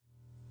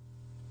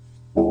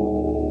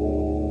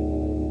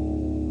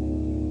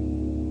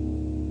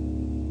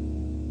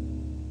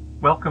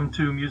Welcome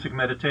to Music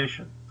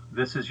Meditation.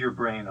 This is your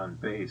brain on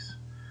bass.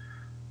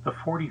 The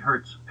 40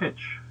 Hz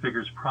pitch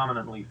figures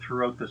prominently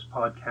throughout this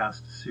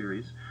podcast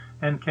series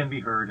and can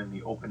be heard in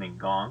the opening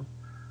gong,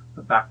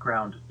 the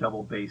background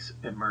double bass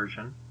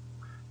immersion,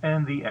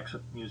 and the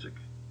exit music.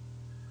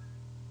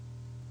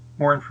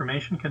 More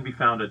information can be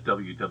found at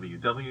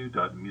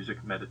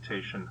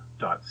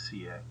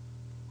www.musicmeditation.ca.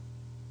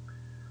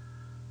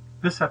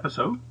 This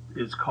episode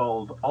is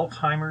called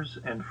Alzheimer's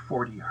and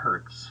 40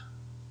 Hz.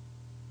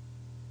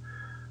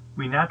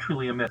 We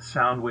naturally emit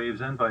sound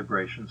waves and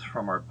vibrations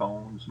from our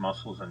bones,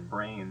 muscles, and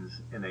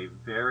brains in a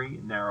very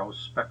narrow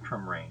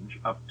spectrum range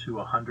up to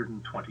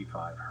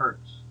 125 Hz.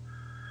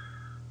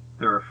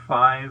 There are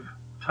 5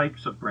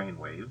 types of brain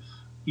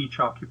waves, each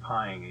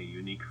occupying a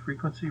unique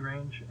frequency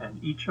range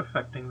and each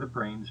affecting the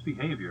brain's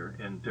behavior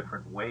in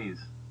different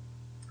ways.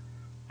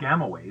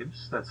 Gamma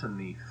waves, that's in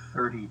the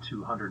 30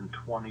 to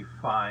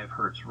 125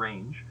 Hz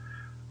range,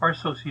 are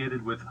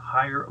associated with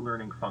higher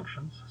learning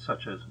functions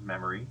such as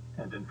memory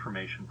and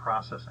information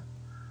processing.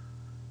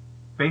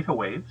 Beta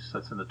waves,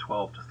 that's in the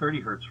 12 to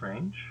 30 Hz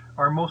range,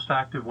 are most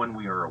active when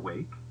we are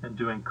awake and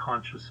doing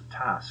conscious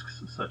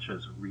tasks such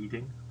as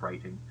reading,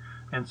 writing,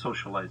 and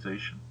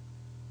socialization.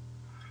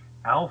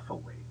 Alpha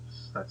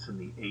waves, that's in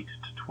the 8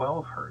 to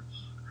 12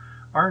 Hz,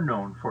 are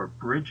known for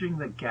bridging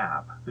the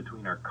gap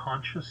between our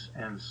conscious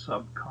and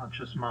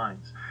subconscious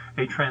minds,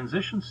 a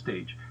transition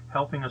stage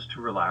helping us to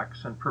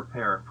relax and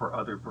prepare for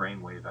other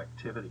brainwave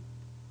activity.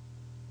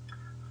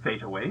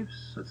 Theta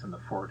waves, that's in the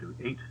 4 to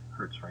 8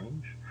 Hz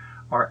range,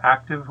 are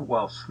active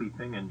while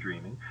sleeping and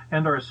dreaming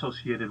and are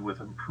associated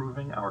with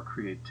improving our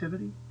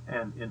creativity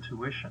and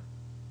intuition.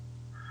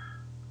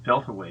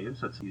 Delta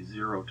waves, that's the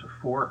 0 to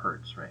 4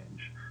 Hz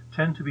range,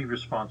 tend to be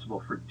responsible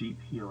for deep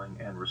healing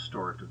and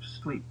restorative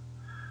sleep.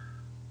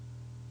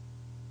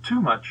 Too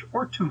much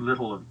or too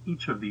little of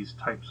each of these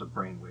types of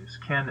brainwaves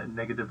can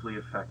negatively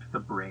affect the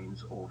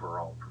brain's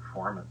overall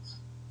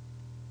performance.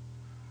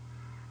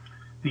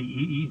 The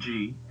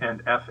EEG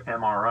and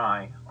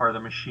fMRI are the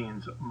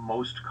machines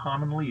most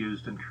commonly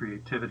used in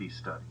creativity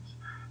studies.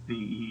 The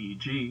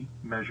EEG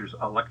measures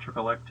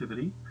electrical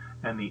activity,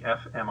 and the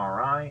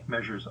fMRI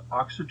measures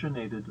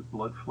oxygenated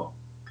blood flow.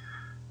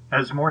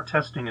 As more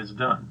testing is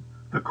done,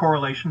 the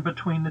correlation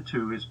between the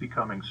two is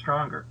becoming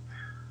stronger,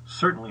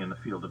 certainly in the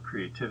field of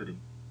creativity.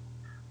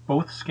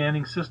 Both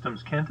scanning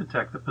systems can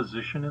detect the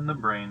position in the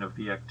brain of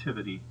the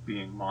activity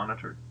being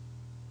monitored.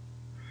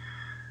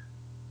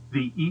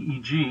 The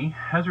EEG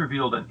has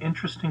revealed an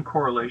interesting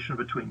correlation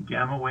between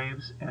gamma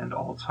waves and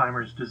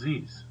Alzheimer's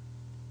disease.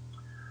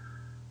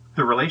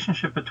 The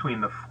relationship between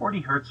the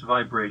 40 Hz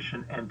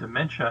vibration and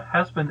dementia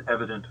has been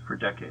evident for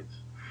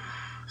decades.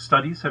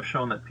 Studies have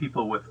shown that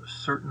people with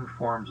certain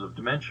forms of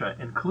dementia,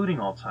 including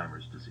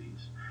Alzheimer's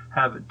disease,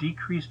 have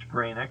decreased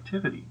brain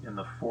activity in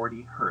the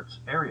 40 Hz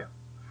area.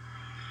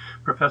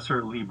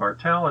 Professor Lee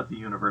Bartel at the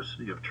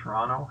University of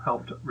Toronto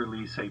helped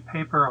release a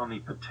paper on the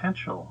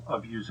potential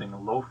of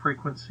using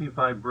low-frequency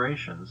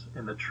vibrations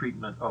in the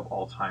treatment of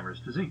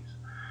Alzheimer's disease.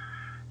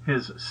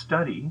 His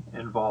study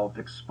involved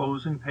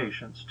exposing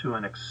patients to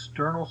an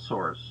external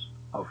source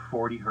of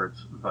 40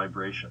 Hz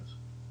vibrations.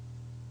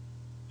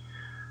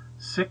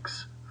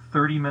 6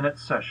 30-minute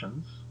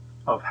sessions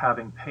of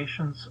having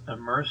patients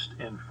immersed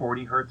in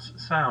 40 Hz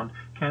sound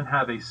can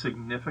have a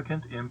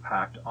significant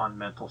impact on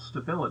mental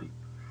stability.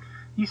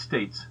 He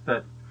states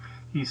that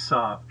he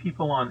saw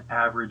people on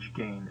average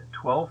gain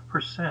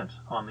 12%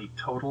 on the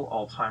total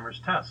Alzheimer's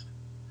test.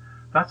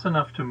 That's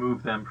enough to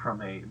move them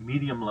from a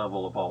medium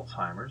level of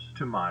Alzheimer's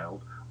to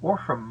mild, or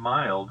from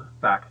mild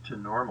back to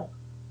normal.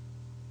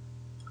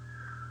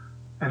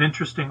 An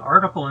interesting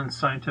article in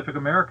Scientific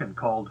American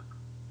called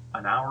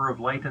 "An Hour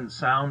of Light and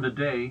Sound a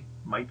Day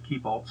Might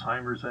Keep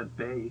Alzheimer's at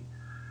Bay"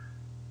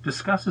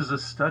 discusses a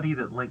study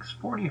that links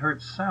 40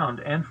 Hz sound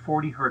and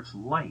 40 Hz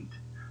light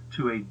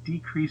to a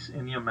decrease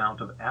in the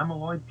amount of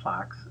amyloid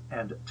plaques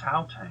and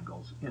tau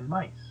tangles in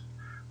mice,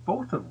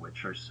 both of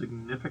which are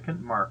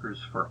significant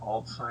markers for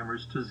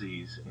Alzheimer's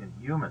disease in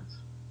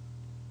humans.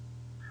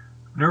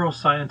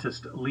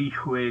 Neuroscientist Li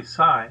Hui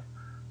Tsai,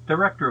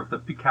 director of the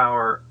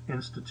Picower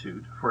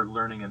Institute for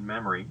Learning and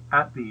Memory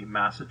at the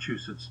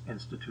Massachusetts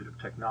Institute of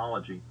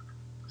Technology,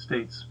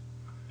 states,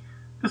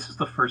 "This is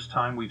the first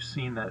time we've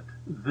seen that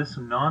this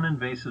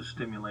non-invasive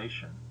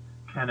stimulation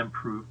can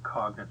improve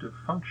cognitive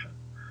function.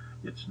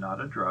 It's not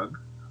a drug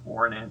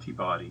or an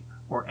antibody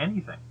or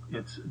anything.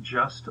 It's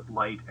just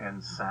light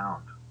and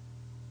sound."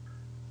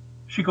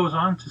 She goes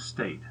on to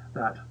state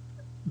that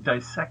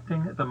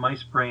dissecting the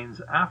mice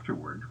brains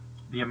afterward,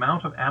 the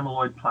amount of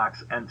amyloid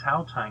plaques and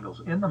tau tangles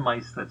in the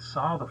mice that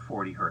saw the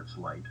 40 Hz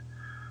light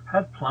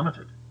had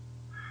plummeted.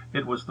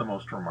 "It was the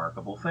most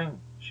remarkable thing,"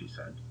 she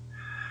said.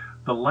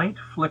 "The light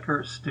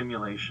flicker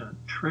stimulation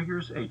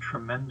triggers a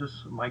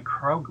tremendous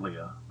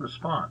microglia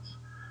response.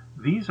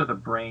 These are the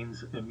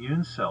brain's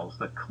immune cells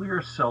that clear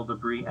cell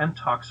debris and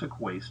toxic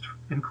waste,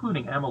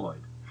 including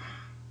amyloid.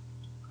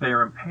 They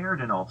are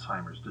impaired in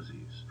Alzheimer's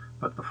disease,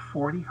 but the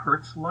 40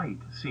 Hz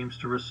light seems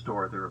to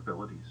restore their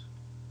abilities."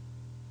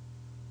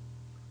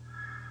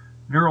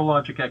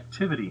 Neurologic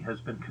activity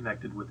has been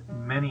connected with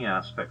many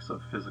aspects of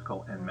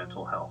physical and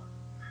mental health.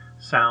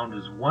 Sound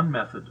is one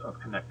method of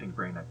connecting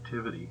brain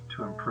activity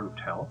to improved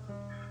health,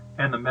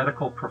 and the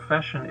medical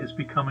profession is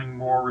becoming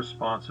more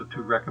responsive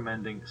to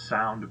recommending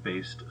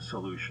sound-based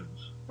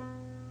solutions.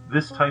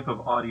 This type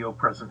of audio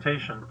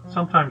presentation,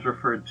 sometimes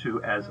referred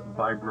to as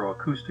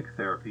vibroacoustic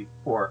therapy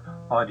or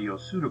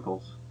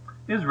audioceuticals,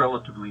 is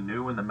relatively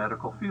new in the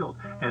medical field,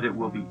 and it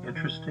will be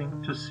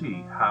interesting to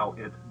see how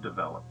it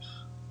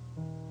develops.